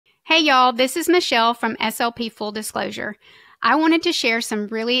Hey y'all, this is Michelle from SLP Full Disclosure. I wanted to share some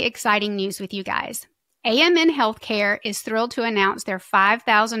really exciting news with you guys. AMN Healthcare is thrilled to announce their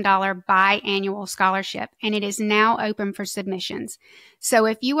 $5,000 Bi-Annual scholarship, and it is now open for submissions. So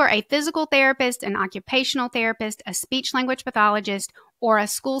if you are a physical therapist, an occupational therapist, a speech-language pathologist, or a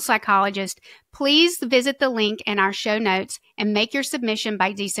school psychologist, please visit the link in our show notes and make your submission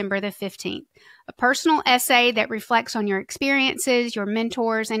by December the 15th. A personal essay that reflects on your experiences, your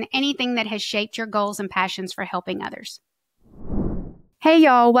mentors, and anything that has shaped your goals and passions for helping others. Hey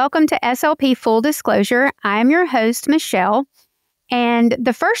y'all, welcome to SLP Full Disclosure. I'm your host, Michelle. And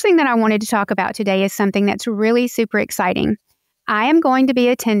the first thing that I wanted to talk about today is something that's really super exciting. I am going to be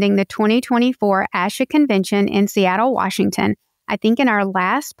attending the 2024 ASHA Convention in Seattle, Washington. I think in our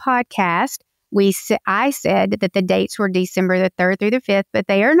last podcast, I said that the dates were December the 3rd through the 5th, but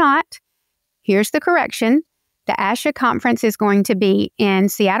they are not. Here's the correction. The ASHA conference is going to be in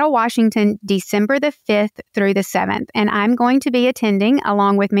Seattle, Washington, December the 5th through the 7th, and I'm going to be attending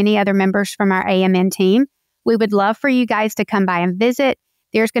along with many other members from our AMN team. We would love for you guys to come by and visit.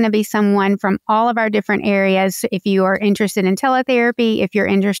 There's going to be someone from all of our different areas. If you are interested in teletherapy, if you're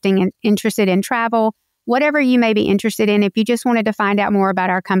interested in travel, whatever you may be interested in, if you just wanted to find out more about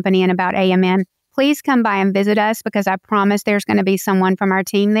our company and about AMN, please come by and visit us because I promise there's going to be someone from our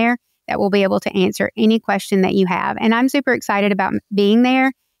team there that will be able to answer any question that you have. And I'm super excited about being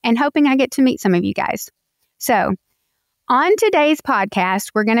there and hoping I get to meet some of you guys. So on today's podcast,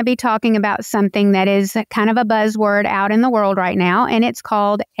 we're going to be talking about something that is kind of a buzzword out in the world right now, and it's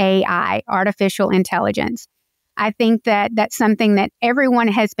called AI, artificial intelligence. I think that that's something that everyone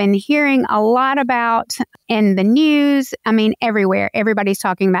has been hearing a lot about in the news. I mean, everywhere. Everybody's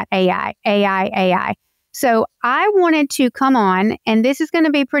talking about AI, AI, AI. So I wanted to come on, and this is going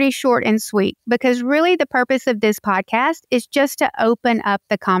to be pretty short and sweet because really the purpose of this podcast is just to open up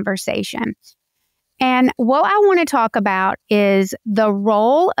the conversation. And what I want to talk about is the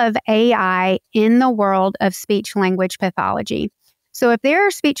role of AI in the world of speech-language pathology. So if there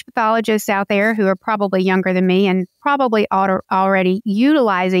are speech pathologists out there who are probably younger than me and probably already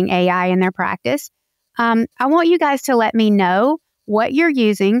utilizing AI in their practice, I want you guys to let me know what you're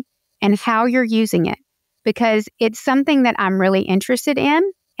using and how you're using it, because it's something that I'm really interested in,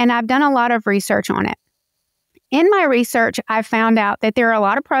 and I've done a lot of research on it. In my research, I found out that there are a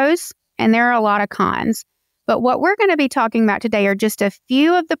lot of pros and there are a lot of cons. But what we're going to be talking about today are just a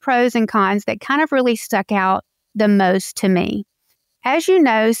few of the pros and cons that kind of really stuck out the most to me. As you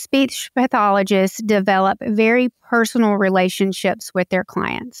know, speech pathologists develop very personal relationships with their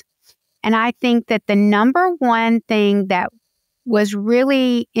clients. And I think that the number one thing that was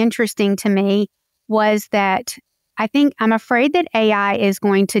really interesting to me was that I'm afraid that AI is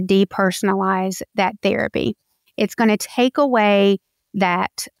going to depersonalize that therapy. It's going to take away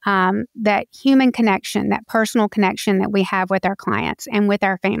that human connection, that personal connection that we have with our clients and with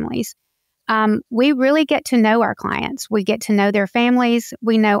our families. We really get to know our clients. We get to know their families.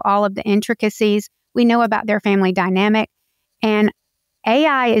 We know all of the intricacies. We know about their family dynamic. And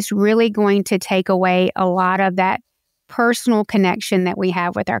AI is really going to take away a lot of that personal connection that we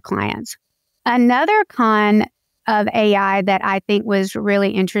have with our clients. Another con of AI that I think was really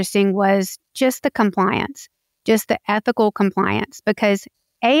interesting was just the compliance, just the ethical compliance, because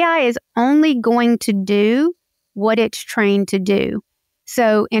AI is only going to do what it's trained to do.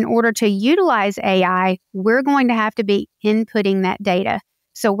 So in order to utilize AI, we're going to have to be inputting that data.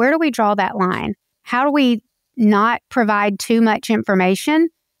 So where do we draw that line? How do we not provide too much information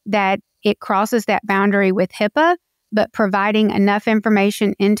that it crosses that boundary with HIPAA, but providing enough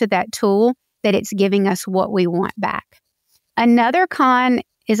information into that tool that it's giving us what we want back? Another con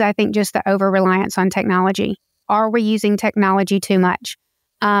is, I think, just the over-reliance on technology. Are we using technology too much?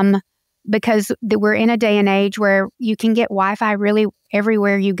 Because we're in a day and age where you can get Wi-Fi really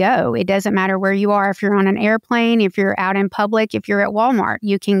everywhere you go. It doesn't matter where you are. If you're on an airplane, if you're out in public, if you're at Walmart,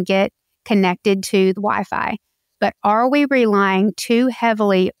 you can get connected to the Wi-Fi. But are we relying too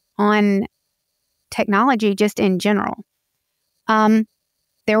heavily on technology just in general?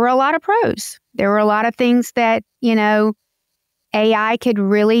 There were a lot of pros. There were a lot of things that, AI could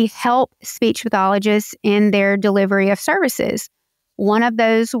really help speech pathologists in their delivery of services. One of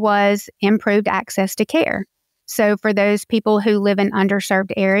those was improved access to care. So for those people who live in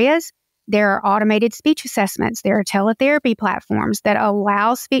underserved areas, there are automated speech assessments. There are teletherapy platforms that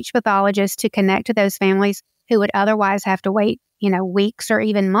allow speech pathologists to connect to those families who would otherwise have to wait, weeks or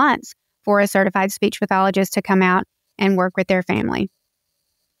even months for a certified speech pathologist to come out and work with their family.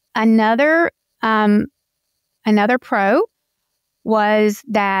 Another pro was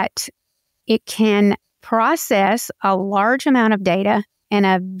that it can process a large amount of data in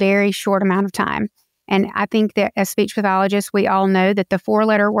a very short amount of time. And I think that as speech pathologists, we all know that the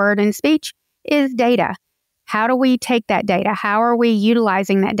 4-letter word in speech is data. How do we take that data? How are we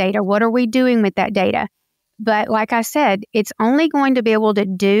utilizing that data? What are we doing with that data? But like I said, it's only going to be able to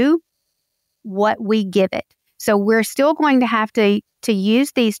do what we give it. So we're still going to have to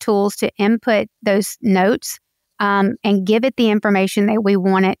use these tools to input those notes and give it the information that we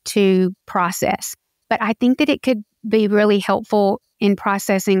want it to process. But I think that it could be really helpful in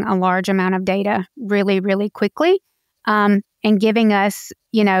processing a large amount of data really, really quickly, and giving us,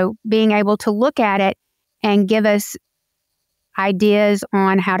 being able to look at it and give us ideas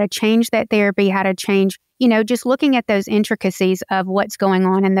on how to change that therapy, how to change, just looking at those intricacies of what's going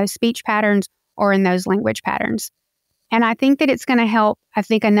on in those speech patterns or in those language patterns. And I think that it's going to help. I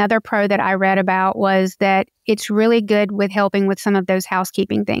think another pro that I read about was that it's really good with helping with some of those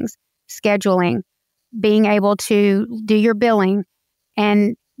housekeeping things, scheduling, being able to do your billing,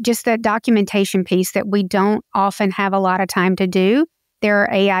 and just that documentation piece that we don't often have a lot of time to do. There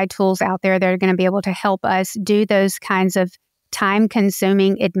are AI tools out there that are going to be able to help us do those kinds of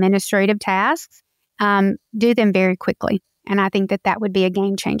time-consuming administrative tasks, do them very quickly. And I think that that would be a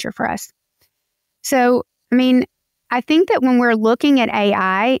game changer for us. So, I think that when we're looking at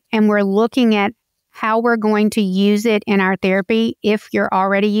AI and we're looking at how we're going to use it in our therapy, if you're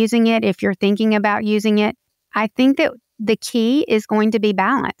already using it, if you're thinking about using it, I think that the key is going to be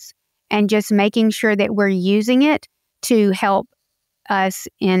balance and just making sure that we're using it to help us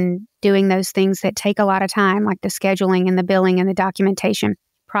in doing those things that take a lot of time, like the scheduling and the billing and the documentation,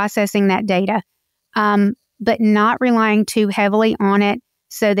 processing that data, but not relying too heavily on it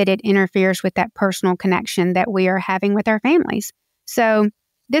so that it interferes with that personal connection that we are having with our families. So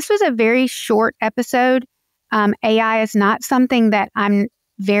this was a very short episode. AI is not something that I'm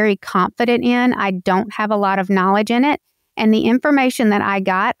very confident in. I don't have a lot of knowledge in it. And the information that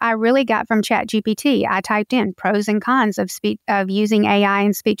I really got from ChatGPT. I typed in pros and cons of using AI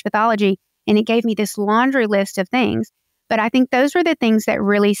in speech pathology, and it gave me this laundry list of things. But I think those were the things that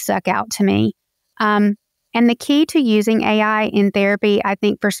really stuck out to me. And the key to using AI in therapy, I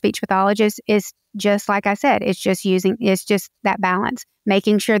think, for speech pathologists is just like I said, it's just that balance,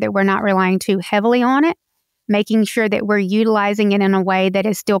 making sure that we're not relying too heavily on it, making sure that we're utilizing it in a way that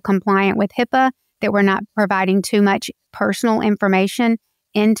is still compliant with HIPAA, that we're not providing too much personal information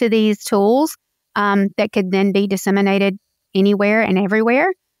into these tools that could then be disseminated anywhere and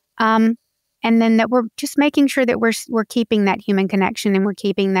everywhere. And then that we're just making sure that we're keeping that human connection and we're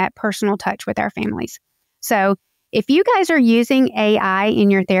keeping that personal touch with our families. So if you guys are using AI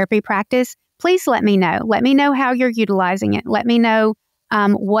in your therapy practice, please let me know. Let me know how you're utilizing it. Let me know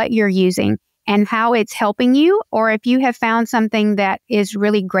what you're using and how it's helping you. Or if you have found something that is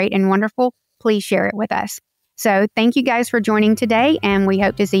really great and wonderful, please share it with us. So thank you guys for joining today, and we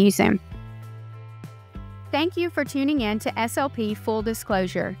hope to see you soon. Thank you for tuning in to SLP Full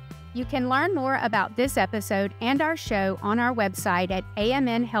Disclosure. You can learn more about this episode and our show on our website at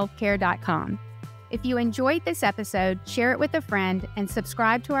amnhealthcare.com. If you enjoyed this episode, share it with a friend and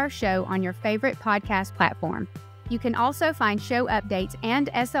subscribe to our show on your favorite podcast platform. You can also find show updates and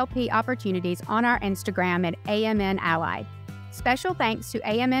SLP opportunities on our Instagram at AMN Allied. Special thanks to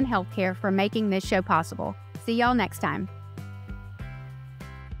AMN Healthcare for making this show possible. See y'all next time.